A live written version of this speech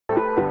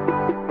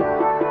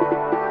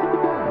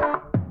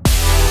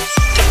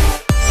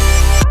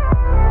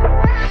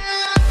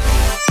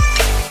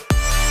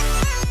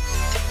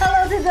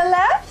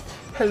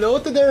Hello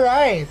to the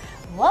right.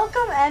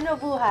 Welcome and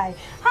mabuhay!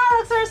 Hi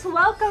Luxers!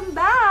 Welcome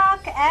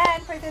back! And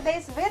for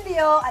today's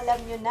video,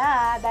 alam nyo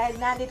na, dahil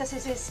nandito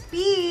si Sis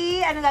P,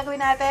 ano gagawin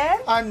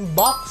natin?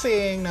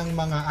 Unboxing ng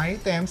mga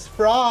items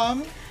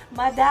from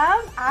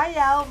Madam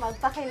Ayaw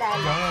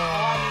Magpakilala.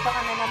 Oh, dito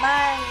ka na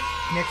naman.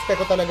 In-expect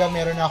ko talaga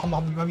meron na ako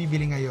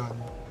mamibili ngayon.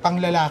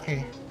 Pang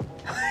lalaki.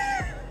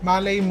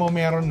 Malay mo,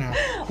 meron na.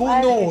 Who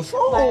knows?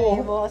 Malay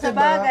mo. Sa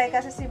bagay,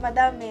 kasi si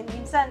Madam,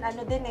 minsan,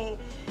 ano din eh,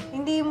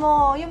 hindi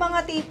mo, yung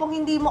mga tipong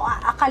hindi mo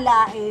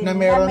aakalain na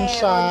meron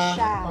siya.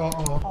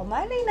 Oo. O,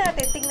 malay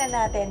natin, tingnan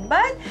natin.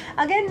 But,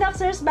 again,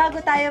 Luxers, bago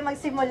tayo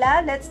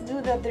magsimula, let's do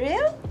the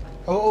drill.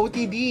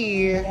 OOTD.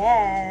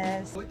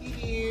 Yes.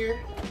 OOTD.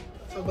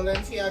 So,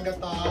 Balenciaga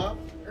top,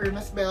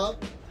 Hermes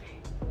belt,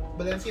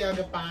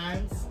 Balenciaga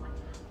pants,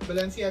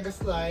 Balenciaga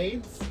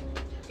slides,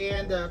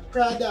 and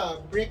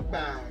Prada brick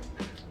bag.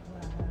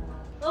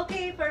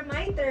 Okay, for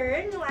my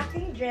turn, yung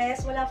aking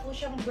dress, wala po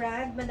siyang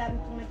brand. Madami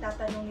pong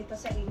nagtatanong ito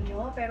sa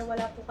inyo, pero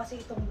wala po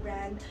kasi itong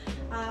brand.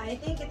 I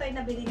think ito ay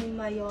nabili ni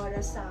Mayora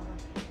sa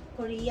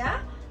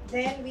Korea.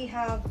 Then we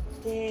have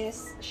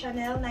this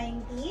Chanel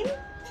 19.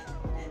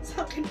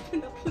 Sa akin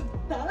po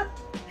napunta.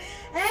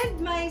 And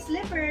my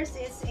slippers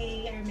is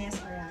a Hermes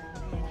Oran.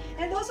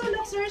 And also,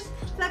 Luxers,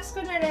 flex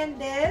ko na rin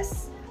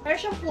this. Pero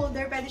siyang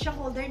holder, pwede siyang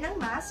holder ng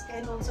mask,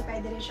 and also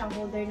pwede rin siyang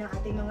holder ng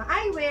ating mga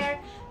eyewear.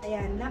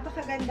 Ayan,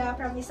 napakaganda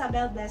from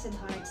Isabel Blessed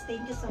Hearts.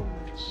 Thank you so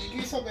much. Thank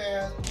you,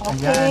 Isabel.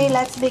 Okay,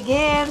 let's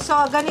begin. So,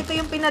 ganito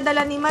yung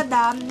pinadala ni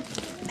Madam.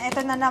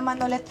 Ito na naman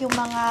ulit yung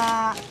mga,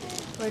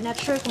 we're not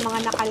sure kung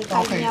mga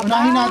nakalkal niya ba.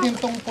 Unahin natin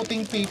tong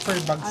puting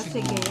paper bag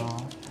siguro.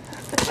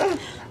 Sige.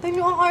 Ito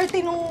yung ang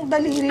arte nung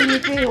daliri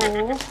ni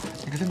Keo.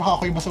 Kasi baka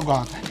ako yung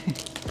masugatan.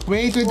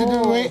 Wait,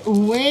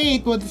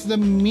 what is the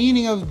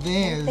meaning of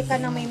this? Muntik ka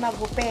na may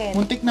magupit.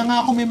 Muntik na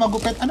nga ako may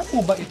magupit. Ano po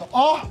ba ito?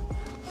 Oh!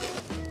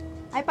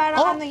 Ay,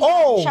 parang ano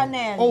yan?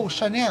 Chanel. Oh,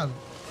 Chanel.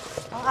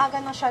 Ang aga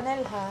ng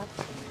Chanel, ha?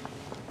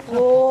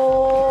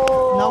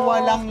 Oh! Na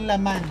walang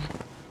laman.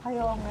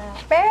 Ayaw nga.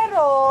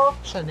 Pero,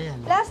 Chanel.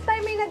 last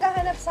time may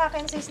naghahanap sa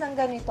akin sis ng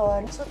ganito,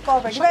 suit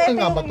cover. Chanel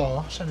nga ba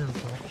to? Chanel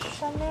to?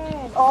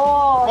 Chanel.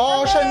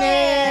 Oh,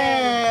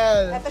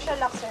 Chanel! Ito siya,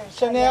 Luxers.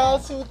 Chanel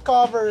suit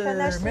cover.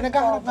 Chanel suit may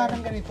naghahanap cover. nga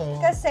ng ganito.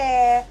 Kasi,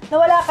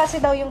 nawala kasi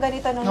daw yung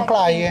ganito nung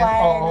client.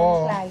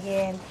 ng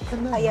client.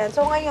 Ayan.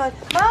 So ngayon,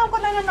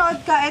 kung nanonood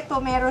ka, ito,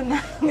 meron na.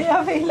 May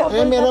available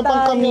na tayo. Meron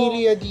pang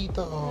camellia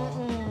dito. Oh.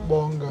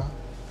 Bongga.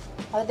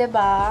 O,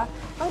 diba?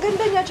 Ang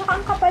ganda niya,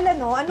 tsaka ang kapal,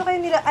 no? Ano kayo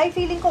nila? Ay,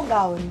 feeling ko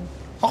gown.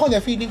 Ako na,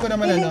 feeling ko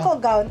naman Feeling ko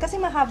gown, kasi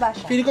mahaba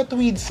siya. Feeling ko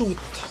tweed suit.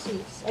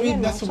 Tweed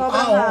na suit.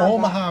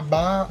 Oo,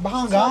 mahaba. Baka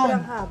gown.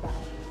 Sobrang haba.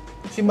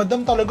 Si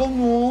Madam talagang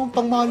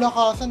pang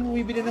malakasan,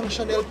 bumibili ng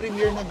Chanel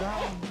Premier na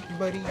gown.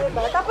 Iba rin.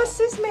 Diba? Tapos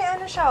sis, may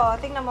ano siya, oh.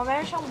 Tingnan mo,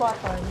 meron siyang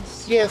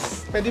buttons.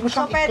 Yes, pwede mo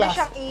siyang pwede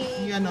i-clasp.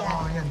 siyang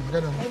Yan,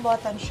 ganun. May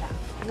button siya.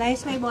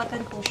 Guys, may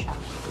button po siya.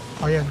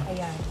 Ayan.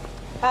 Ayan.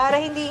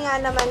 Para hindi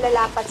nga naman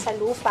lalapat sa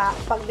lupa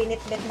pag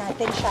binitbit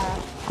natin siya.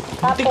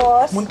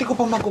 Tapos, muntik ko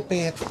pang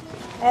magupit.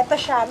 eto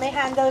siya, may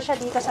handle siya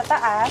dito sa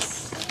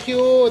taas.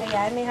 Cute!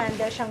 Ayan, may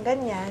handle siyang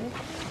ganyan.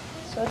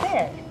 So,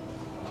 there.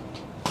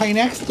 Okay,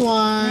 next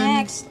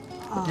one. Next.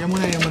 Oh. Yan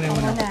muna.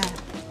 Okay.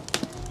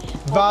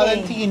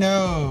 Valentino.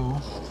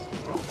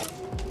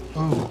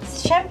 Oh.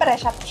 Siyempre,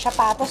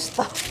 sapatos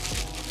to.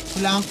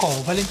 Hulaan ko.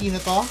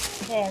 Valentino to?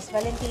 Yes,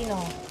 Valentino.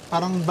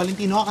 Parang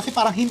Valentino kasi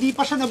parang hindi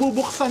pa siya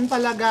nabubuksan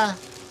talaga.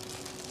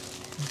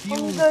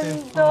 Ang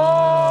ganda!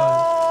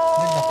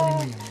 Ganda ko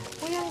rin yan.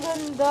 Uy, ang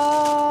ganda!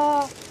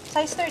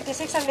 Size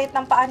 36, ang late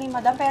ng paa ni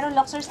Madam, pero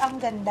Luxers ang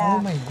ganda.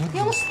 Oh my goodness.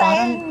 Yung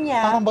style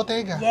niya. Parang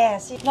Bottega.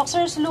 Yes.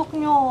 Luxers look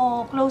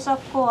nyo,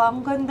 close-up ko, ang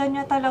ganda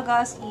niya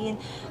talaga as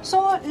in.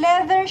 So,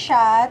 leather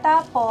siya,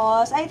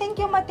 tapos, I think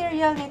yung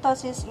material nito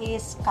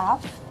is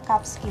calf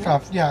skin.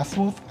 Yeah,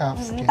 smooth calf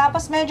skin.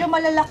 Tapos, medyo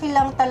malalaki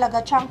lang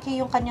talaga,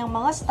 chunky yung kanyang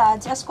mga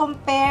studs as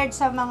compared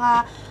sa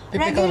mga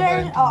typical regular,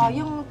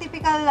 yung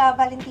typical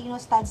Valentino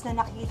studs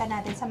na nakikita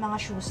natin sa mga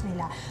shoes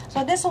nila.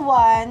 So, this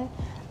one,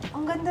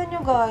 ang ganda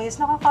nyo guys,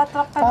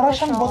 nakaka-attract talaga Parang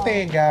siya. siyang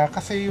Bottega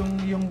kasi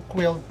yung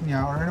quilt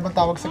niya, or ano bang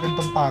tawag sa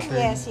ganitong pattern?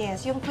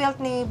 Yes, yung quilt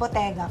ni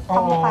Bottega,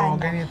 pamukha niya.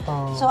 Ganito.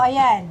 So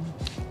ayan,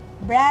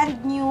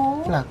 brand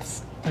new.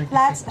 Flats. 36.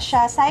 Flats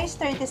siya, size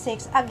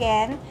 36.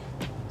 Again,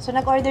 so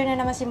nag-order na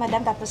naman si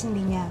Madam tapos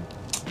hindi niya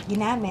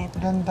ginamit.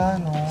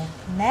 Ganda, no?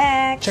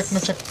 Next. Check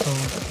na check to.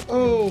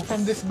 Oh,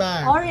 from this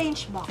bag.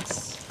 Orange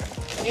box.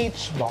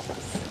 H box.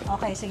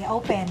 Okay, sige,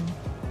 open.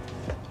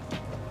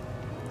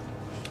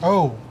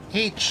 Oh,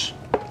 H.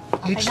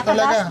 Okay, H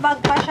talaga. naka-dust bag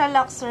pa siya,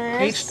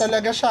 Luxers. H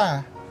talaga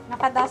siya.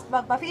 Naka-dust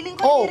bag pa. Feeling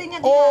ko hindi rin niya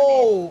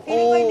ginamit.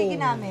 Feeling ko hindi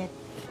ginamit.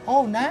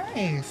 Oh,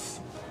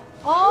 nice.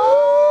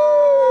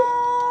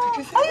 Oh!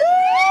 Ay!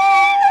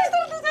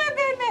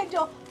 37!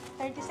 Medyo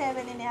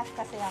 37 and a half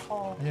kasi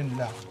ako. Yun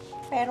lang.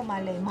 Pero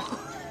malay mo.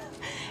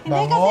 Hindi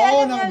kasi Bango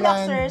alam ng niyo, brand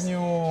Luxers,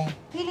 new.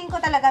 feeling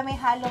ko talaga may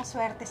halong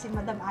swerte si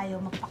Madam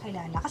Ayaw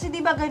Magpakilala. Kasi di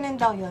ba ganun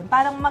daw yun?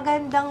 Parang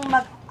magandang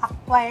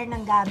mag-acquire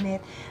ng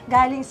gamit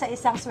galing sa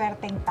isang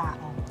swerteng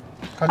tao.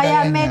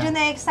 Kaya medyo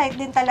na-excite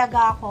din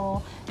talaga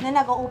ako na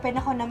nag-open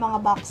ako ng mga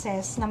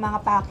boxes, ng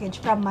mga package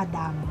from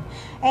Madam.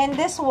 And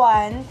this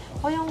one,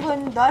 yung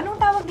ganda.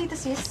 Anong tawag dito,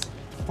 sis?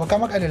 Huwag ka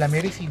mag-alala,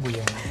 may resibo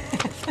yan.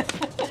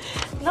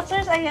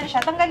 Luxers, ayan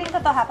siya. Tanggalin ko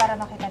to ha, para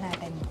makita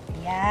natin.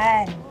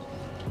 Ayan.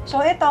 So,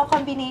 ito,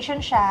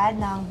 combination siya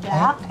ng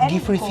black and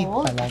gift receipt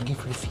gold. pala,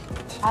 gift receipt.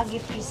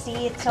 Gift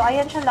receipt. So,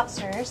 ayan siya,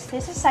 Luxers.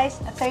 This is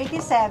size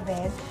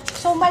 37.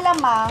 So,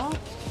 malamang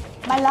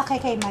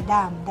malaki kay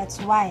Madam. That's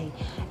why.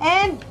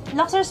 And,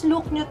 Luxers,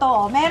 look nyo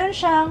to. Meron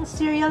siyang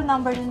serial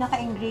number na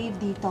naka-engrave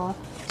dito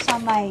sa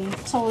may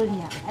sole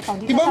niya.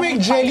 Ito, dito diba sa may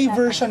jelly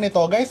version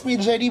nito? Guys, may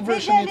jelly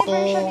version nito. May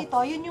jelly version nito.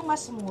 Yun yung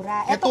mas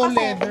mura. Ito kasi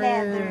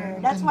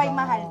leather. That's why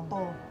mahal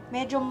to.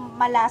 Medyo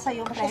malasa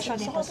yung presyo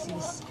nito,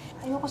 sis.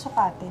 Ayoko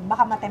sukatin.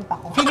 Baka matemp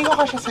ako. Feeling ko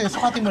kasi sa'yo.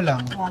 Sukatin mo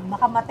lang. Wag,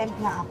 baka matemp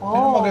nga ako.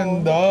 Pero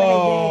maganda.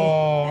 Pwede.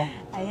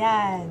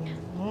 Ayan.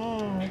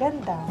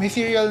 Ganda. May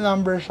serial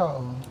number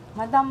siya, oh.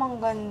 Madam, ang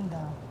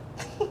ganda.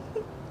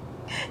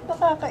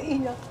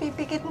 Nakakaiyak.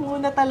 Pipikit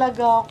muna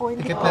talaga ako.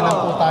 Pikit na lang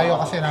po tayo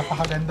kasi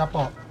napakaganda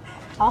po.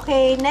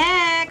 Okay,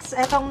 next.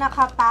 Itong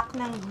nakapack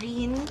ng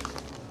green.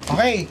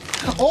 Okay.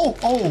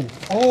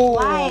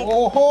 White.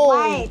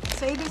 White.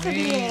 So, ibig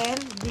sabihin,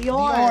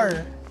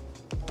 Dior.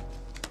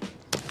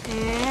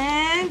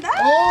 And,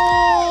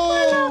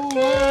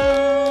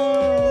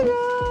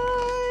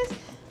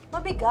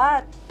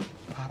 mabigat.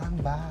 Parang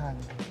bag.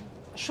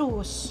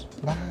 Shoes.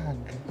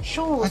 Bag.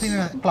 Shoes.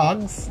 Tingnan natin.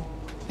 Plugs.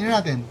 Tingnan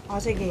natin. O,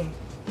 sige.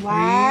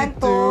 1,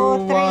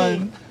 2,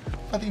 3.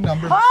 Pati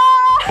number.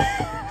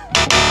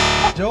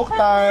 Joke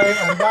time.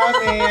 Ang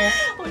dami.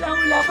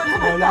 Hula-hula pa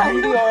naman Wala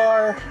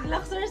Dior.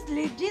 Luxers,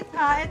 legit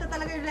ha. Ito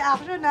talaga yung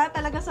reaction ha.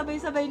 Talaga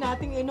sabay-sabay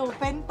nating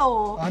in-open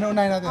to. Ano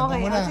unahin natin?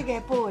 Okay, muna.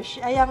 sige, push.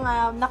 Ayan,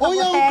 Ang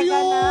naka-Bottega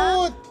na.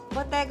 cute!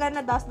 Bottega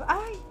na dust.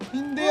 Ay!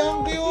 Hindi,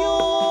 ang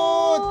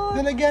cute!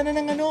 Nalagyan na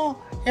ng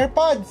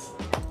AirPods.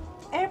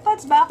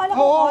 AirPods ba? Akala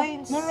ko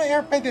coins. No,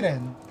 AirPods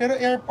rin. Pero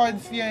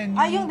AirPods yan.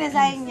 Yung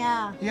design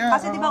niya. Yeah,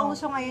 Kasi di ba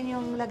uso ngayon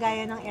yung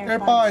lagayan ng AirPods.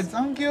 AirPods,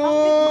 ang cute!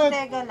 Ang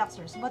Bottega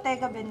Luxers.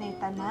 Bottega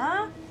Veneta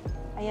na.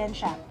 Ayan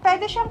siya.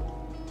 Pwede siyang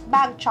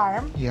bag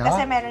charm. Yeah.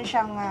 Kasi meron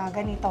siyang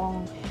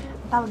ganitong,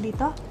 tawag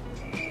dito?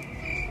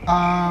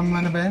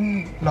 Ano ba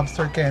yan?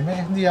 Lobster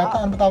keme? Hindi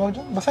yata. Ano tawag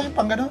dyan? Basta yung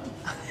pang gano'n.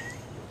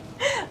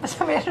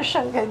 Basta meron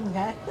siyang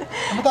ganyan.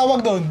 Ano tawag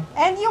doon?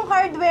 And yung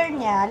hardware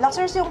niya,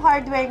 Luxers, yung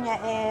hardware niya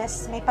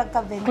is may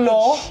pagka-vintage.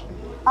 Claw?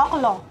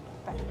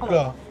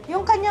 Claw.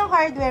 Yung kanyang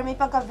hardware may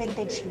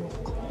pagka-vintage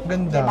look.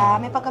 Ganda. Diba?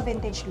 May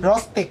pagka-vintage look.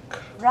 Rustic.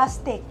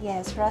 Rustic,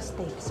 yes,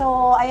 rustic.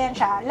 So, ayan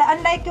siya.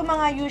 Unlike yung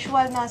mga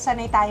usual na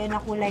sanay tayo na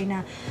kulay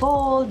na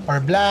gold, Or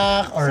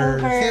black,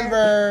 or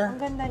silver. Ang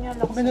ganda niya,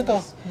 Luxers. Ganda to.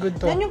 Good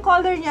to. Then yung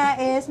color niya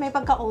is may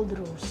pagka-old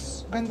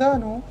rose. Ganda,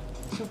 no?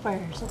 Super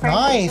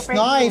Nice, super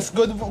nice.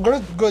 cute.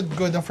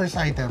 Good. The first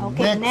item.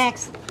 Okay,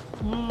 next.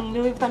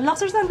 Louis Vuitton.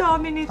 Luxers, ang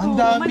dami nito. Ang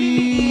dami.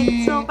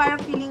 Maliliit. So,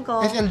 parang feeling ko...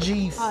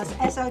 SLGs.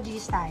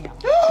 SLGs tayo.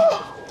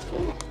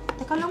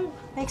 Teka lang,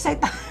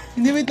 na-excite ako.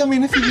 Hindi, wait lang.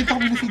 May nasilip ako.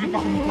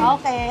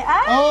 Okay.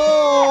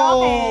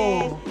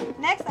 Okay.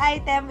 Next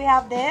item, we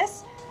have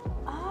this.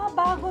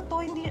 Bago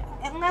to. Hindi,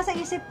 ang nasa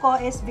isip ko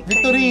is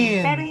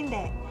Victorine. Pero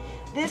hindi.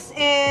 This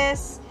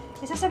is...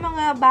 Isa sa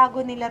mga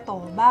bago nila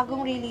to.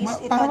 Bagong release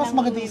ito ng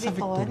Louis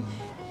Vuitton.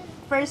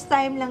 First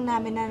time lang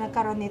namin na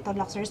nagkaroon nito,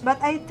 Luxers. But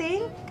I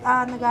think,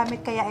 nagamit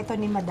kaya ito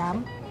ni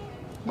Madam.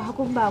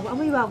 Bagong-bago.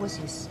 Amoy bago,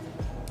 sis.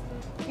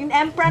 In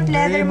Empreinte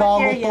leather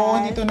material. Bago to.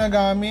 Hindi to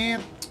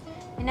nagamit.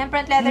 In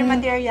Empreinte leather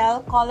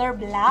material, color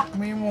black.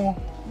 Amoy mo.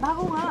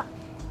 Bago nga.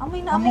 Amoy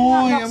na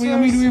Luxers.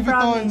 Amoy Louis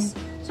Vuitton.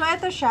 So,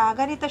 ito siya.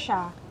 Ganito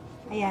siya.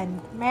 Ayan,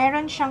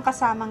 meron siyang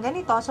kasamang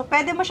ganito. So,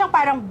 pwede mo siyang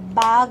parang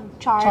bag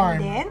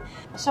charm din.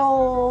 So,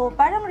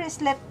 parang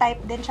wristlet type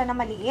din siya na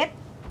maliit.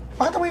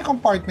 Pakita mo yung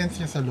compartments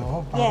niya sa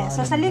loob. Yes,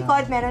 so sa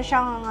likod, meron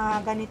siyang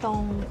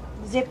ganitong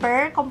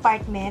zipper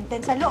compartment.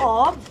 Then sa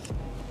loob,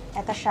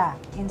 eto siya,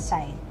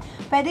 inside.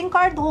 Pwedeng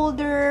card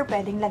holder,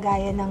 pwedeng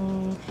lagayan ng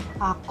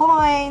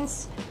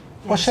coins.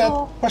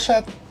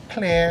 Pochette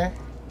Claire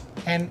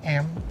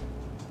NM.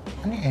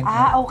 Ano yung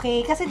NM?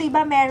 Okay. Kasi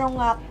diba merong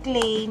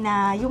clay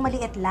na yung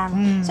maliit lang.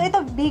 So ito,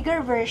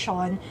 bigger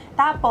version.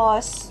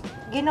 Tapos,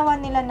 ginawa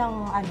nila ng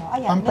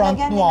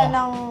nilagyan nila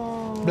ng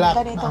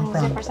ganitong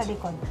zipper sa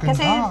likod.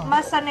 Kasi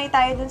mas sanay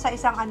tayo dun sa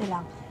isang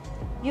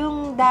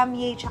yung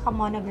damier tsaka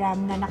monogram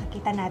na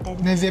nakikita natin.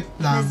 Na zip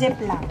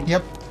lang.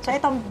 Yep. So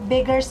itong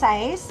bigger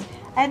size.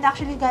 And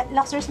actually,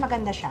 Luxers,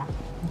 maganda siya.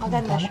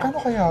 Maganda siya. Magkano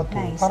kaya ito?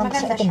 Nice. Parang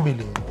maganda gusto ko itong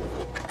bilhin.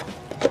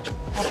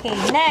 Okay,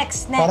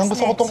 next. Parang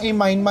gusto ko itong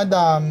i-mine,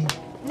 madam.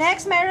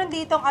 Next, meron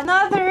ditong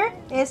another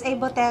is a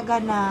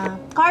Bottega na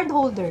card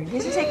holder.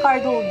 This is a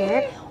card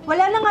holder.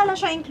 Wala na nga lang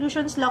siya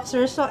inclusions,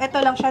 Luxers. So, ito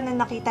lang siya na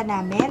nakita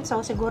namin. So,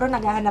 siguro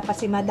naghahanap pa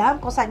si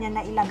madam kung saan niya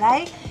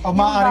nailagay. O,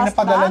 maaari na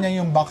padala niya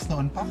yung box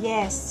noon pa?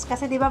 Yes.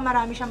 Kasi di ba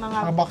marami siyang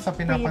mga box na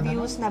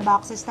previews na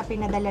boxes na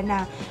pinadala na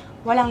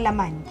walang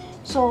laman.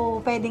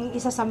 So, pwedeng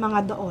isa sa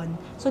mga doon.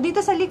 So,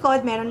 dito sa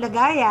likod, meron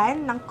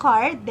lagayan ng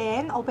card.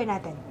 Then, open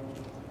natin.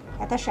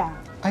 Ito siya.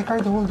 Ay,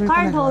 card holder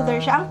Card talaga. holder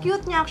siya. Ang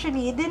cute niya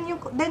actually. Then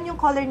yung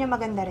color niya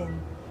maganda rin.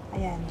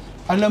 Ayan.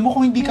 Alam mo,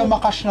 kung hindi ka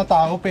makash na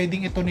tao,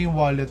 pwedeng ito na yung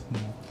wallet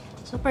mo.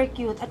 Super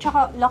cute. At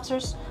saka,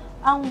 Luxors,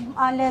 ang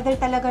leather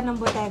talaga ng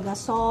Bottega,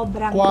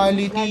 sobrang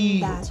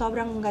quality. ganda.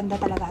 Sobrang ganda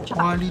talaga. At saka,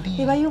 Quality.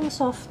 diba yung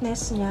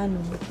softness niya, no?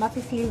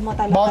 Mafe-feel mo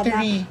talaga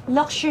Buttery. na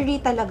luxury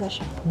talaga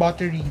siya.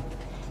 Battery.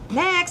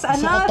 Next,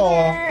 Gusto ko to.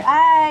 another.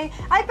 Ay,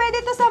 pwede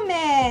to sa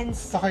men's.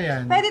 Saka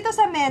yan. Pwede to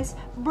sa men's.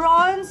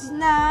 Bronze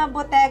na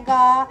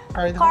Bottega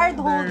Card holder.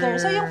 holder.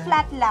 So, yung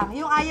flat lang.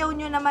 Yung ayaw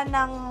nyo naman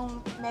ng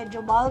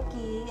medyo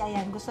bulky.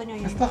 Ayan, gusto nyo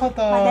yung Gusto ko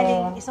to.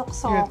 madaling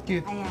isuksok.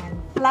 Cute. Ayan.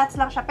 Flats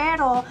lang siya.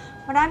 Pero,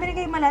 marami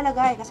rin kayong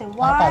malalagay. Kasi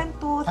 1,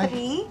 2,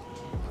 3,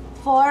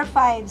 4,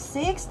 5,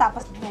 6.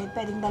 Tapos,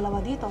 pwedeng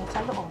dalawa dito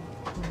sa loob.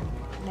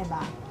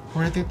 Diba?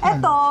 Worth it yan.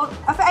 Ito,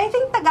 I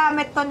think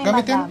nagamit to ni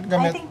Gamit Madam. yun?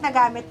 Gamit. I think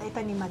nagamit ito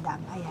ni Madam.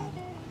 Ayan.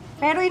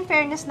 Pero in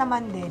fairness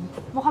naman din,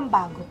 mukhang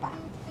bago pa.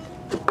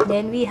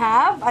 Then we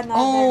have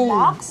another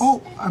box.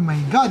 Oh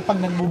my God! Pag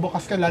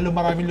nagbubukas ka, lalo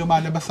maraming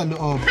lumalabas sa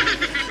loob.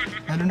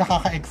 Lalo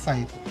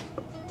nakaka-excite.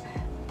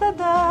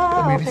 Tada!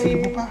 Oh, may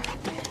resibo pa.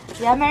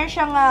 Yeah, meron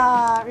siyang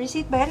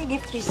receipt ba yan?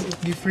 Gift receipt.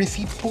 Gift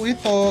receipt po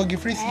ito.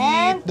 Gift receipt.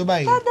 And,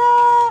 Dubai. tada!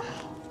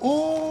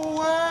 Oh,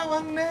 wow!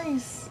 Ang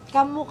nice!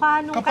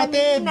 Kamukha nung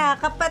Kapatid. kanina.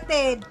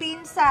 Kapatid.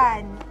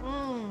 Pinsan.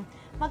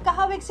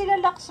 Magkahawig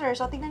sila Luxors.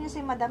 So, tingnan niyo si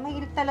Madam.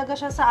 Mahilig talaga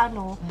siya sa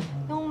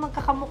yung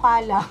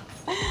magkakamukha lang.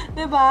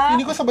 Diba?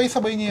 Hindi ko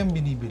sabay-sabay niya yung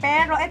binibili.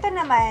 Pero ito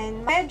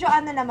naman, medyo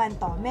naman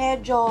to.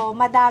 Medyo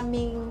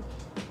madaming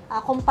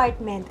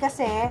compartment.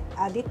 Kasi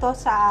dito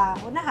sa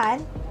unahan,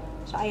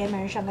 so ayan,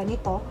 meron siyang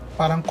ganito.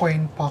 Parang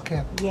coin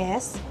pocket.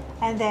 Yes.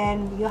 And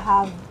then, you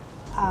have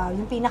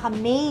yung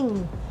pinaka-main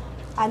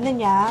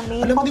niya,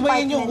 main Alam mo, di ba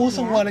compartment yun yung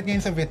usong niya. wallet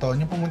ngayon sa Vuitton?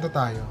 Yung pumunta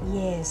tayo?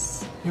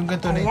 Yes. Yung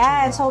ganito na Ayan.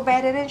 itsura. So,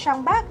 pwede rin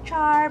siyang back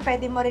char.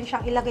 Pwede mo rin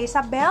siyang ilagay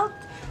sa belt.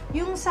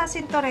 Yung sa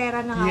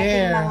sintorera ng ating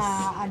Yes. mga,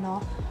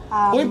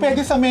 Uy,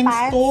 pwede sa men's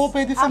pants. to.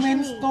 Pwede sa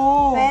men's to.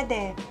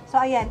 Pwede. So,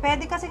 ayan.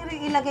 Pwede kasi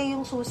rin ilagay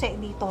yung susi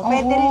dito.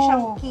 Pwede rin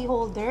siyang key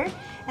holder.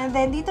 And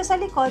then, dito sa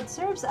likod,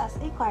 serves as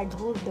a card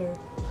holder.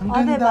 Ang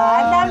ganda. Diba?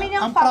 Ang dami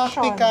niyang ang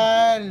function.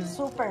 practical.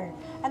 Super.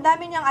 Ang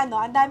dami niyang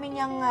ang dami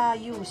niyang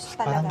use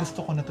talaga. Parang gusto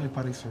ko na ito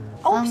ipa-reserve.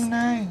 Oops. Ang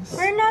nice.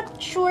 We're not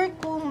sure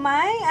kung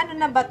may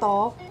na ba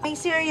to? May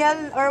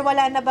serial or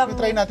wala na bang...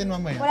 Try natin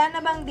mamaya. Wala na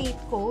bang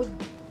date code?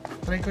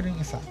 Try ko rin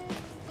isa.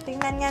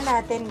 Tingnan nga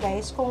natin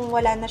guys kung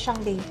wala na siyang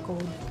date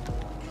code.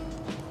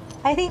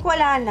 I think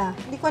wala na.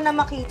 Hindi ko na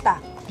makita.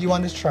 You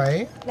want to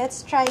try?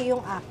 Let's try yung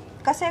app.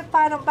 Kasi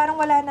parang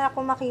wala na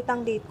akong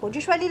makitang date code.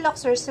 Usually,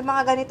 Luxors, sa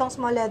mga ganitong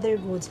small leather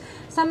goods,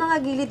 sa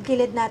mga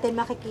gilid-gilid natin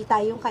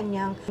makikita yung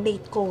kanyang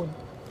date code.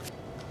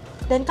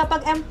 Then,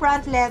 kapag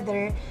Empreinte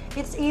leather,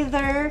 it's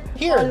either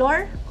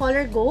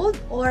color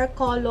gold, or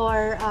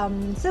color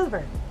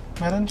silver.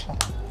 Meron siya.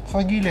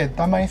 Sa gilid.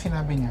 Tama yung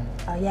sinabi niya.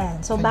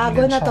 Ayan. So, Sa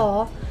bago gilid na siya. to.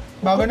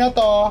 Bago na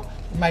to.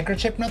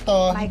 Microchip na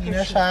to. Hindi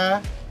na Microchip. siya.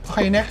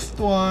 Okay, next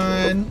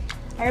one.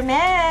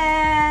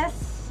 Hermes!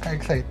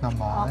 Ka-excite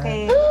naman.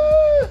 Okay.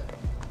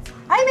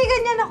 Ay, may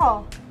ganyan ako.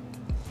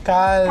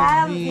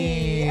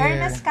 Calvi.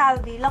 Hermes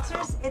Calvi.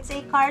 Luxors, it's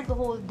a card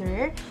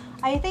holder.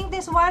 I think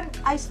this one,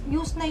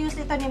 use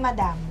ito ni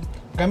Madam.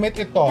 Gamit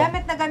ito.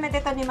 Gamit na gamit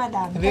ito ni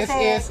Madam. This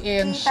is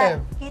in Chev.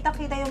 Kita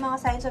yung mga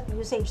signs of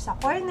usage sa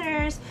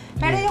corners.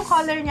 Pero Yes. yung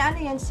color niya, ano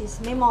yan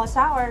sis?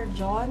 Mimosa or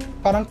John?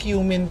 Parang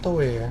cumin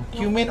to eh.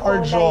 Yung Cumin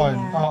or kulay John.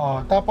 niya. Oo.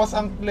 Tapos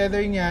ang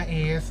leather niya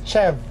is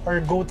Chev or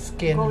goat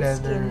skin Goat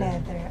leather. skin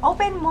leather.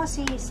 Open mo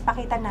sis,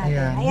 pakita natin.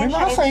 Ayan. Ayan May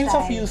siya mga signs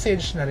of inside.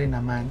 usage na rin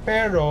naman.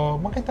 Pero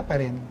makita pa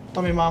rin.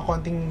 Ito may mga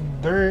konting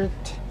dirt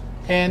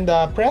and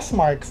press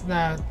marks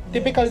na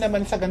typical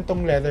naman sa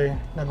gantong leather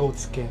na goat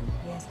skin.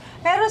 Yes.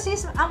 Pero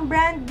sis, ang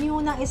brand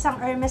new ng isang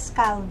Hermes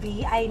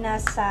Calvi ay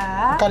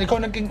nasa... Ikaw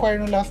nag-inquire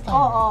nung last time.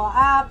 Oo,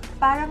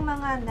 parang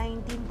mga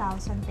 19,000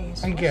 pesos.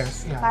 I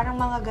guess, yeah. Parang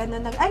mga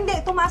ganun. Hindi,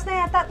 tumaas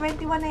na yata,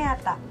 21 na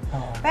yata.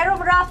 Oo. Pero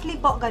roughly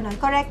po ganun.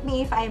 Correct me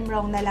if I'm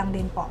wrong na lang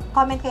din po.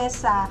 Comment kayo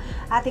sa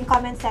ating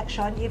comment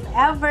section if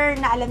ever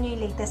na alam nyo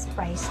yung latest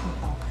price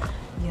nito.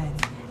 Yun.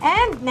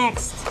 And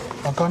next.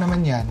 Pagkaw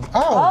naman yan.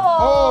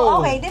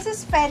 Okay. This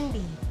is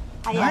Fendi.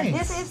 Ayan,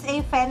 Nice. this is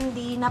a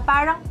Fendi na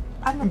parang,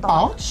 ano to?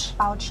 Pouch?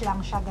 Pouch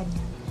lang siya,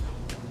 ganyan.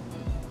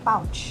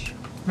 Pouch.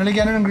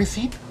 Nalagyan na ng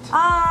receipt?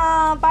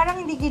 Parang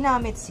hindi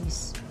ginamit,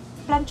 sis.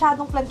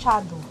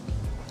 Planchadong-planchado.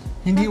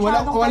 Hindi,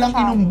 walang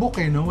kinumbok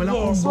eh, no? Walang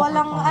yes, umbok.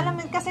 walang, alam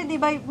mo, kasi di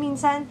ba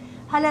minsan,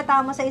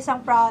 halata mo sa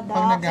isang product,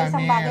 sa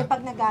isang bagay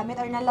pag nagamit,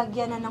 or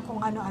nalagyan na ng kung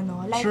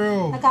ano-ano. Like,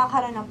 True.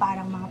 nagkakaroon ng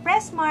parang mga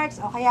press marks,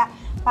 o kaya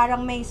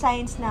parang may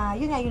signs na,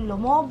 yun nga, yung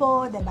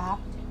lumobo, di ba?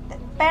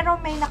 Pero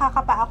may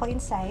nakakapa ako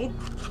inside.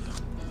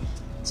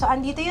 So,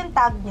 andito yung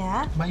tag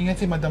niya. Maingat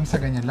si Madam sa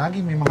ganyan. Lagi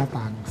may mga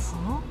tags.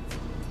 Oh,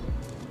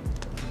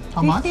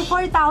 How much?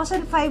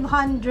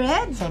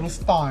 54,500. Sa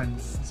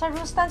Rustans. Sa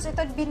Rustans, ito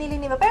binili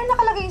ni ba? Pero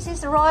nakalagay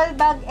sis, Roll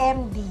Bag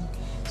MD.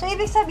 So,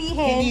 ibig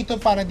sabihin, Hindi ito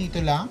para dito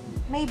lang?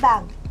 may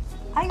bag.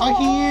 Ay, Oh,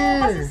 here!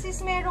 Kasi sis,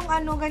 merong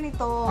ano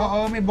ganito.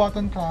 Oo, may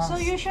button clasp. So,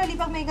 usually,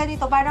 pag may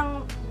ganito,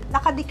 parang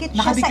nakadikit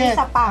siya Nakadikit, sa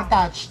isa pa.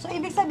 attached. So,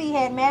 ibig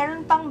sabihin,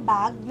 meron pang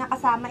bag na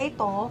kasama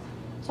ito.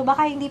 So,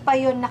 baka hindi pa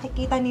yun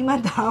nakikita ni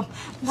Madam.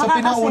 So,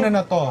 pinauna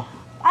na to.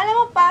 Alam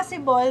mo,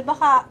 possible,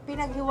 baka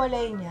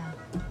pinaghiwalay niya.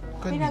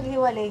 Could be.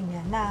 Pinaghiwalay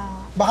niya na...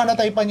 Baka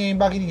na-type niya yung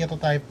bag, hindi niya to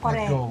type.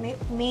 Correct. Let go.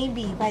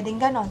 Maybe. Pwedeng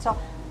ganon. So,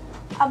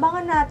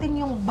 abangan natin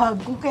yung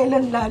bag kung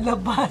kailan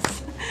lalabas.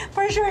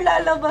 For sure,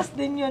 lalabas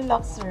din yun,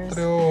 Luxers.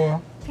 True.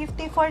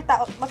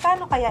 54,000.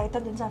 Magkano kaya ito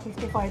dun sa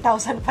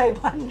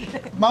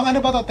 54,500? Ma'am, ano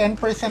ba to? 10%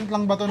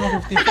 lang ba to ng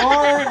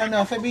 54?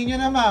 Ano? Sabihin nyo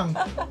na, ma'am.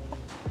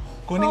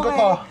 Kunin ko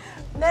to.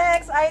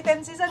 Next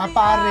item, si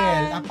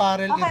Sabihan.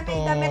 Apparel okay, ito.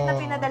 may damit na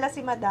pinadala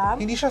si Madam.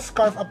 Hindi siya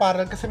scarf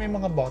apparel kasi may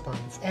mga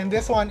buttons. And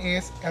this one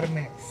is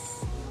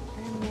Hermes.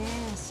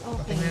 Hermes,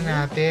 okay. Tingnan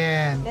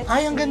natin. Let's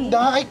Ay, ang see.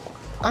 ganda. Ay,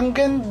 ang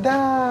ganda.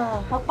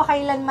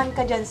 Magpakailanman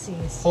ka dyan,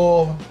 sis.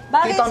 Oh,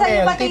 Bagay Tita sa'yo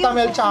Mel. pati Tita yung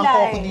Mel Chanko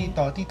kulay. ko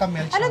dito. Tita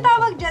Mel Chanko. Anong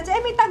tawag dyan?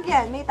 May tag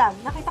yan. May tag.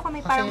 Nakita ko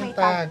may parang may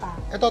tag pa.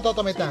 Ito,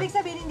 may So, tag. ibig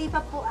sabihin, hindi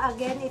pa po,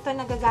 again, ito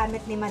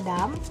nagagamit ni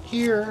Madam.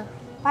 Here.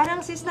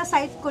 Parang sis,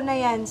 na-site ko na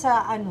yan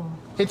sa ano.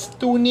 It's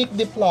tunic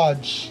de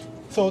plage.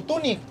 So,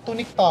 tunic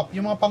top.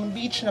 Yung mga pang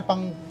beach na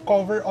pang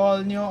cover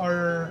all nyo or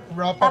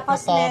wrap up na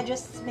Tapos top. medyo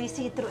may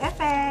see-through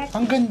effect.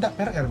 Ang ganda,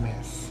 pero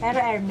Hermes.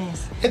 Pero Hermes.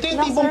 Ito yung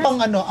tipong pang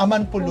ano,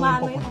 aman pulo yung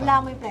pupunta. Wala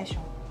mo yung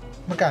presyo.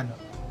 Magkano?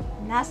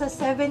 Nasa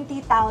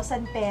 70,000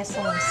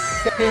 pesos.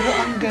 Pero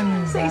ang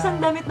ganda. Sa isang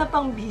damit na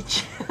pang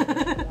beach.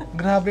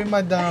 Grabe,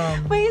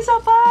 madam. May isa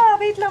pa.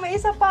 Wait lang, may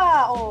isa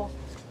pa. Oh.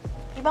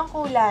 Ibang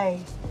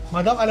kulay.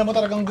 Madam, alam mo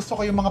talagang gusto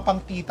ko yung mga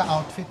pang tita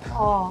outfit.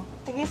 Oh.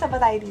 Tigisa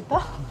ba tayo dito?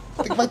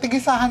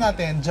 Pagtigisahan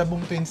natin, Jabong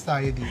Twins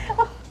tayo dito.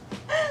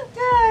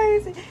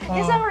 Guys,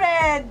 isang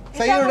red.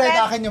 Sa iyo red,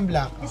 akin yung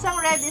black. Isang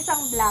red, isang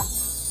black.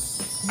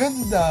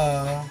 Ganda.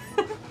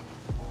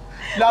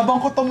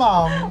 Labang ko to,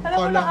 ma'am. Alam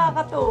mo,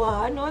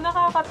 nakakatuwa. No?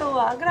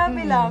 Nakakatuwa.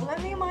 Grabe lang.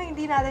 Ano yung mga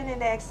hindi natin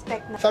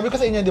nila-expect na? Sabi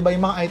ko sa inyo, di ba,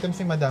 yung mga items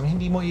ni madam,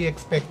 hindi mo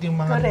i-expect yung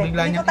mga Correct.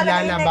 bigla Hindi niyang ko talaga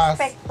ilalabas.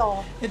 in-expect to.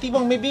 Yung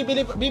tipong, may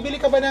bibili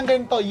ka ba ng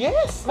ganito?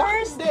 Yes!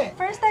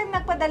 First time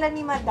nagpadala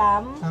ni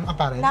Madam Ang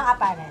apparel. ng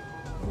apparel.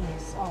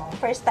 Yes. Oh,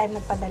 first time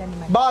nagpadala ni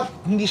Madam. But,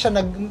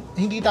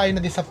 hindi tayo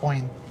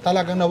na-disappoint.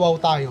 Talagang na-wow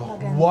tayo.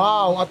 Maganda.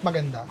 Wow! At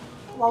maganda.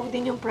 Wow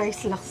din yung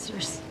price,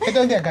 Luxers.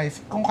 Ito hindi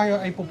guys, kung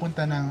kayo ay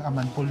pupunta ng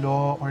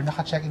Amanpulo or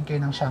naka-check-in kayo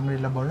ng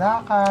Shangri-La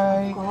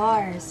Boracay, Of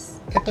course.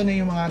 ito na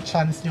yung mga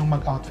chance nyong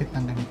mag-outfit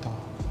ng ganito.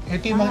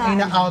 Ito yung mga Aha.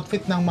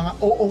 ina-outfit ng mga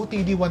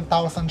OOTD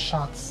 1,000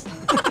 shots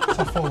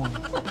sa phone.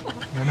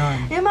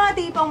 Ganon. Yung mga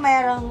tipong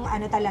merong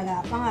ano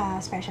talaga, mga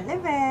special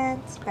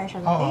events,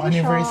 special Oo, occasion.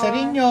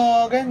 anniversary nyo,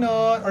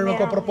 ganon. Or Merong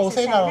magpo-propose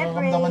sa'yo, isi-celebrate.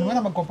 nararamdaman mo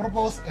na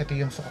magpo-propose, ito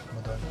yung suot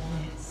mo doon. Yes.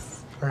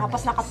 Hermes.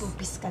 Tapos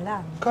nakatupis ka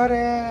lang.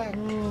 Correct.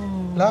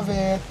 Love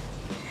it.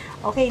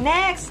 Okay,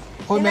 next.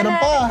 Uy, Tingnan meron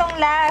natin pa. itong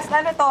last.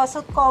 Ano to?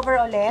 Suit cover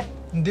ulit.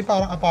 Hindi,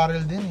 parang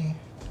apparel din eh.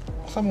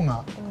 Buksan mo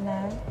nga.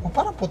 Tingnan. Oh,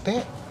 parang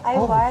puti. Ay,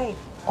 Oh. white.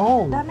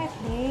 Oh. Damit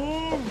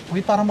din.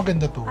 Wait, parang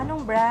maganda to.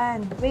 Anong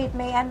brand? Wait,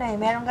 may ano eh.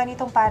 Meron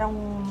ganitong parang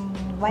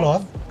white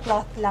Cloth?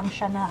 cloth lang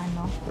siya na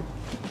ano.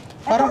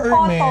 Parang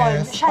Etong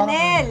Hermes. cotton.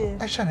 Chanel.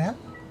 Ay, Chanel?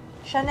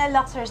 Chanel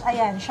Luxers.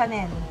 Ayan,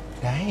 Chanel.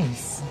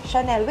 Nice.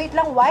 Chanel. Wait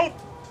lang, white.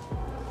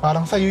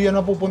 Parang sa'yo yan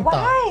mapupunta.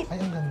 White! Ay,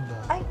 ang ganda.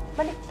 Ay,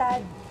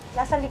 baliktad.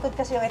 Nasa likod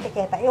kasi yung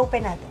etiketa.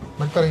 I-open natin.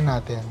 Magtarin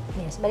natin.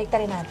 Yes,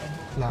 baliktarin natin.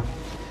 Lang.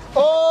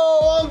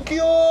 Oh, ang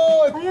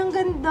cute! Ay, ang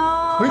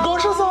ganda! Uy,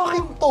 kasha sa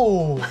akin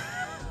to.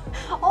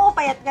 Oo,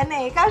 payat ka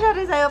na eh. Kasha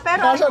rin sa'yo, pero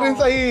Kasha rin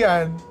sa'yo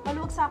yan.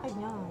 maluwag sa akin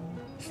yan.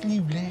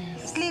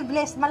 Sleeveless.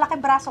 Sleeveless, malaki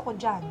braso ko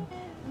dyan.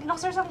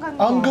 Luxers, ang ganda.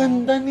 Ang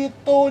ganda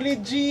nito,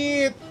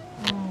 legit.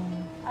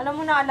 Alam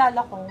mo,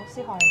 naalala ko,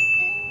 si Heart.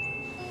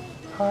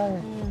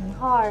 Heart.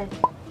 Heart.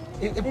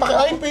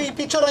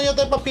 Picture nyo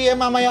to, pa-PM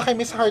mamaya kay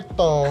Miss Heart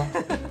to.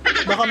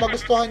 Baka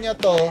magustuhan niya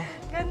to.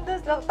 Ganda.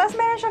 Tapos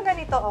meron siyang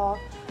ganito, oh.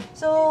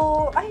 So,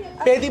 ay.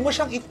 Pwede mo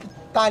siyang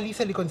itali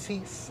sa likod,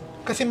 sis.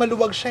 Kasi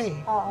maluwag siya eh.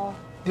 Oo.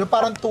 Di ba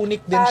parang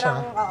tunic din siya?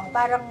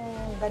 Parang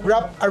ganito.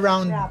 Wrap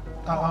around. Wrap.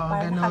 Oo, Parang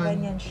ganun.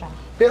 nakaganyan siya.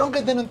 Pero ang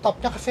ganda ng top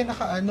niya kasi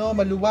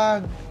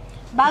maluwag.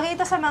 Bagay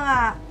ito sa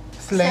mga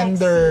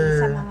Slender.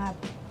 sexy, sa mga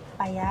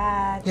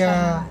payat, sa Yeah.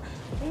 mga,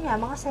 yun nga,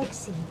 mga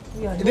sexy.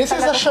 Yun. This is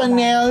a Talaga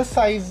Chanel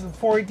size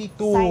 42.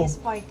 Size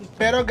 42.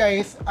 Pero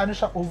guys, ano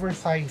siya,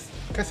 oversized.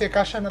 Kasi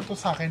kasya na to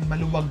sa akin,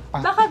 maluwag pa.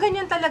 Baka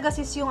ganyan talaga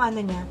sis yung ano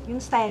niya, yung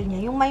style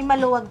niya, yung may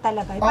maluwag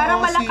talaga. Oo, Parang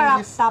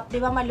mala-crop sis. top, di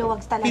ba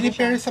maluwag talaga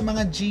Pinipair siya. sa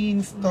mga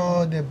jeans to,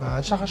 diba?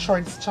 Tsaka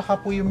shorts, tsaka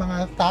po yung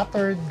mga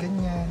tattered,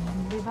 ganyan.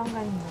 Di ba ang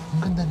ganda?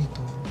 Ang ganda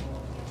nito.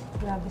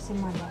 Grabe si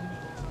madam.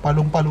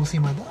 Palong-palo si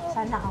madam.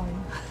 Sana all.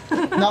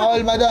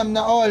 Na-all, madam,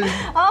 na-all.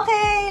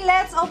 Okay,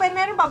 let's open.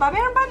 Meron pa ba?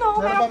 Meron pa, no?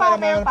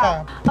 Meron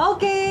pa.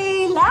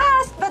 Okay,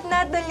 last but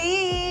not the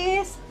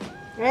least.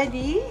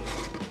 Ready?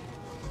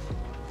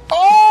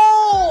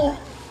 Oh!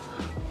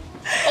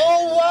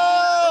 Oh,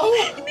 wow!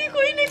 Hindi ko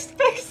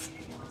in-expect.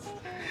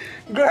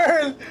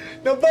 Girl,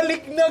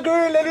 nabalik na,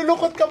 girl.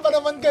 Nalulukot ka pa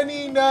naman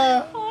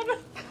kanina.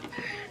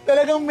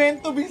 Talagang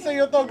meant to be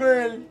sa'yo to,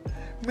 girl.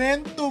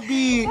 Meant to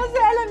be. Kasi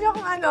alam niyo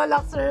kung ano,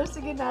 Luxor.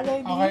 Sige na,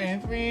 ready? Okay, in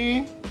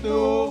 3,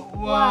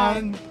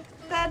 2,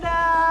 1. Tada!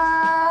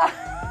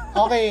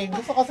 Okay,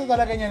 gusto kasi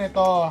talaga niya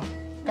nito.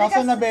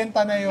 Kaso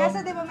nabenta na yun. Kasi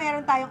di ba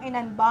meron tayong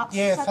in-unbox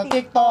sa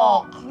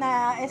TikTok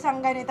na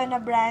isang ganito na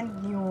brand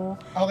new.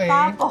 Okay.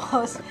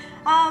 Tapos,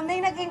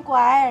 may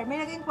nag-inquire. May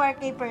nag-inquire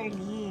kay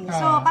Pearly.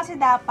 So, kasi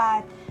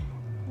dapat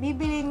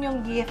bibilin yung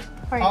gift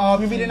for Oo,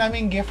 me. bibili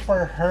namin gift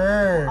for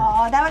her.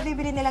 Oo, dapat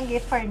bibili nilang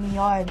gift for me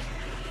yun.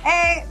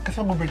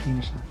 Kasi mag-birthday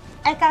na siya.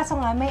 Kaso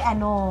nga,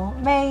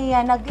 may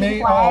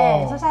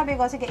nag-inquire. So sabi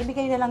ko, sige,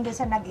 ibigay na lang din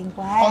sa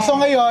nag-inquire. So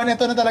ngayon,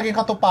 ito na talaga yung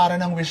katuparan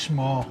ng wish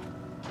mo.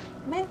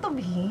 Meant to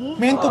be.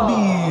 Meant to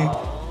be.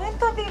 Meant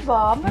to be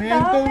ba?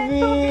 Meant to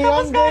be.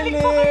 Tapos galing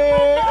pa kay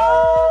Madam.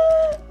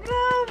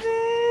 Grabe.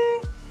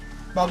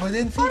 Bago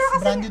din, sis.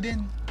 Brand new din.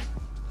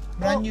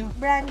 Brand new.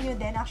 Brand new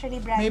din. Actually,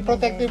 brand new May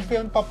protective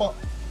film pa po.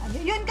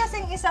 Yun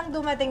kasing isang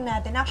dumating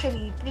natin.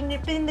 Actually,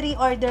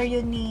 pin-re-order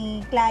yun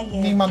ni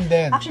client. Ni ma'am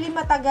din. Actually,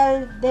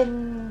 matagal din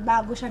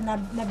bago siya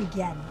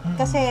nabigyan.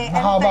 Kasi,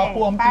 mahaba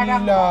po ang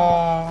parang, pila.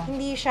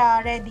 Hindi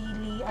siya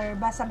readily or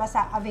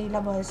basa-basa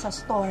available sa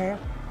store.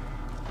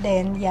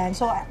 Then, yan.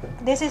 So,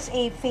 this is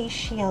a face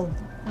shield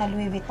na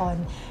Louis Vuitton.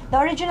 The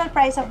original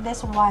price of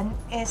this one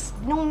is,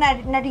 nung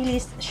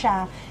na-release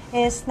siya,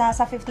 is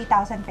nasa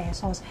 50,000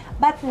 pesos.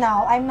 But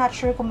now, I'm not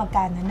sure kung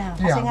magkano na.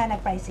 Kasi nga,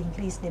 nag-price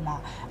increase, di ba?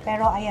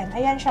 Pero,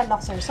 ayan siya,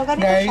 Luxor. So,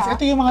 ganito guys, siya.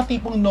 ito yung mga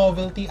tipong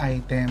novelty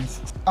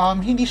items.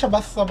 Hindi siya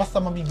basta-basta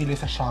mabibili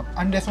sa shop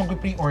unless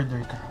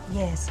mag-pre-order ka.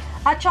 Yes.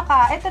 At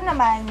saka, ito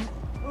naman,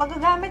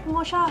 magagamit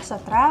mo siya sa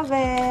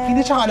travel.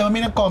 Hindi siya, alam mo,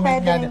 may nag-comment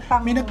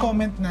May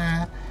nag-comment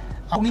na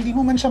kung hindi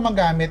mo man siya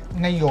magamit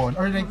ngayon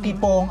or like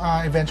tipong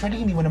eventually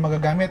hindi mo na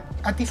magagamit,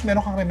 at least meron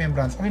kang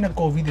remembrance. Ay,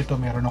 nag-COVID ito,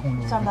 meron akong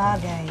Louis Sa Vuitton.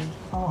 bagay.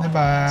 Oo.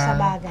 Diba? Sa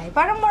bagay.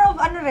 Parang more of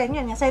ano rin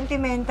yun,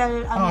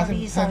 sentimental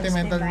reasons.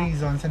 Sentimental diba?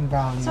 reasons and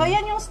value. So,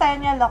 yan yung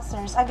style niya,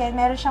 Luxors. Again,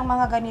 meron siyang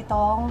mga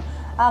ganitong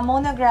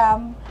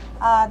monogram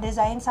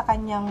design sa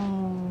kanyang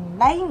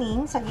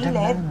lining, sa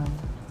gilid.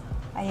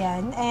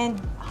 Ayan. And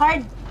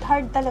hard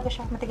talaga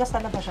siya. Matigas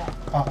talaga siya.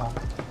 Oo.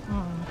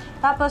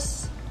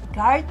 Tapos,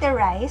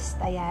 garterized,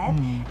 ayan.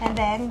 And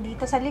then,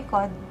 dito sa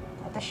likod,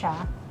 ito siya.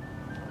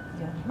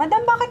 Yun.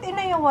 Madam, bakit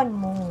inayawan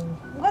mo?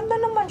 Ganda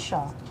naman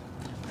siya.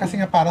 Kasi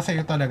nga para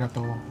sa'yo talaga to.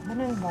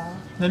 Ganun ba?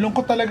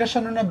 Nalungkot talaga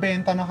siya nung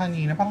nabenta na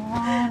kanina. Parang,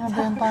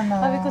 nabenta na.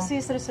 Sabi ko,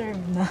 sis,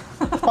 reserve na.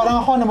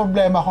 Parang ako,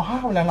 problema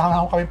ako, wala na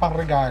ako kami pang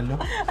regalo.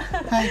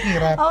 Ay,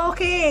 hirap.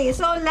 Okay,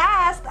 so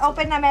last,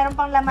 open na, meron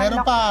pang laman.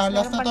 Meron pa,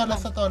 last Meron na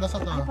to.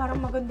 Ay,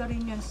 parang maganda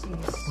rin yan,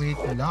 sis. Wait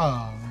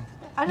lang.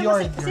 Alam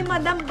mo, si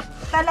Madam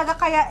talaga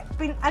kaya,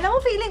 alam mo,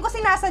 feeling ko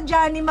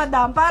sinasadya ni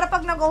Madam para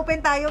pag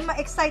nag-open tayo,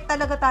 ma-excite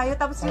talaga tayo.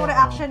 Tapos yung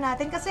reaction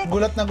natin. Kasi,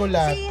 gulat na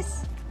gulat.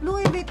 Sis,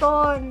 Louis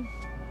Vuitton.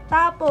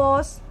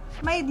 Tapos,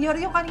 may Dior.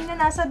 Yung kanina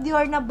nasa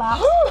Dior na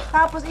box.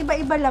 Tapos,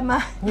 iba-iba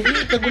laman.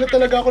 Wait, nagulat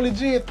talaga ako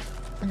legit.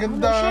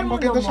 Maganda, Ano,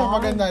 siya,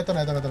 maganda. Ito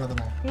na.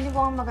 Feeling ko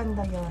ang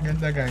maganda yun.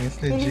 Maganda guys,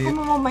 Feeling legit. ko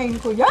mamamayin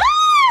ko yan.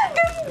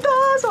 Ganda!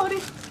 Sorry.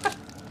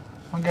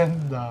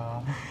 Maganda.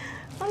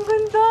 Ang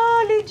ganda!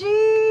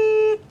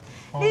 Legit!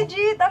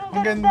 Legit! Ang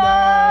ganda!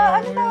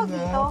 Ano tawag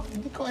dito?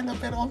 Hindi ko alam,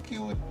 pero ang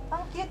cute.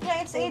 Ang cute niya.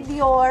 It's a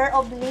Dior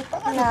Oblique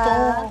Ano na to?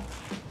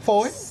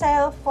 Phone?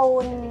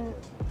 cellphone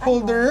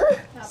Holder?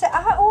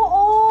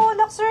 Oo!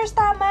 Luxors,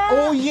 tama!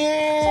 Oh,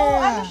 yeah! So,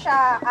 ano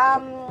siya?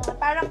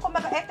 Parang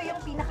kumaga, ito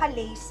yung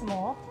pinaka-lace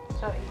mo.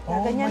 So,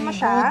 ganyan mo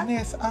siya. Oh my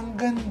goodness, ang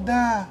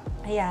ganda!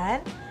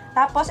 Ayan.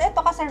 Tapos,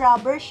 ito kasi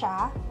rubber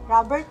siya.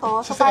 Rubber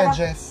to. So, sa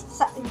edges?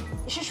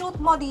 Shoot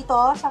mo dito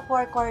sa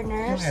four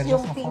corners.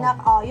 Yung edges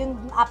yung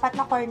apat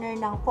na corner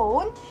ng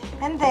phone.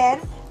 And then,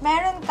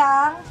 meron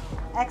kang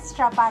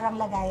extra parang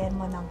lagayan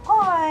mo ng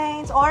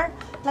coins or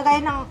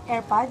lagayan ng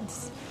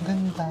AirPods.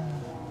 Ganda.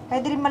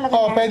 Pwede rin malagay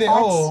ng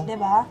AirPods,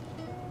 diba?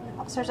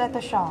 So, ito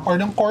siya. Or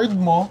ng cord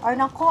mo. Or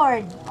ng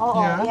cord.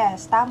 Oo, yeah.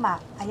 yes, tama.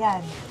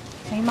 Ayan.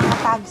 May mga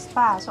tags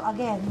pa. So,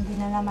 again, hindi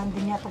na naman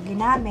din niya ito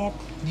ginamit.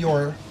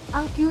 Dior.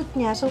 Ang cute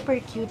niya, super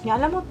cute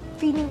niya. Alam mo,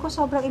 feeling ko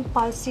sobrang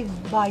impulsive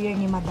buyer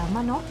ni Madam,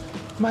 ano?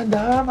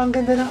 Madam, ang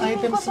ganda ng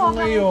items mo ngayon. Feeling ko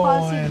sobrang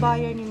impulsive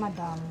buyer ni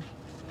Madam.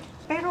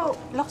 Pero,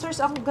 Luxors,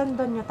 ang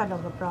ganda niya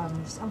talaga,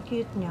 promise. Ang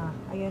cute niya.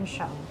 Ayan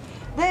siya.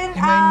 Then,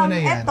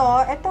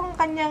 itong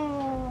kanyang,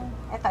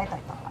 ito.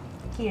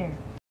 Here.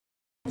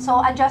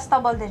 So,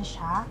 adjustable din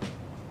siya.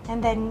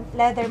 And then,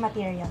 leather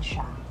material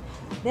siya.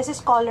 This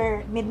is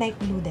color midnight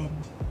blue din.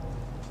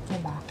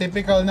 Diba?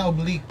 Typical na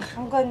oblique.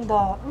 Ang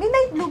ganda.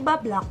 Midnight blue ba?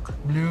 Black?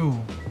 Blue.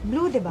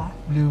 Blue, diba?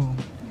 Blue.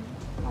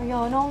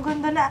 Ayun, ang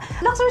ganda na.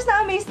 Luxors,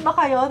 na-amazed ba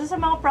kayo sa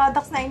mga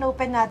products na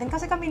in-open natin?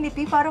 Kasi kami ni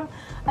P, parang,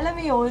 alam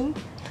mo yun?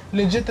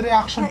 Legit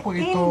reaction po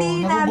ito.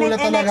 Hindi namin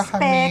talaga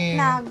in-expect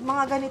na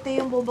mga ganito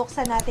yung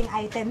bubuksan nating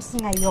items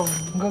ngayon.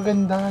 Ang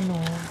gaganda, no?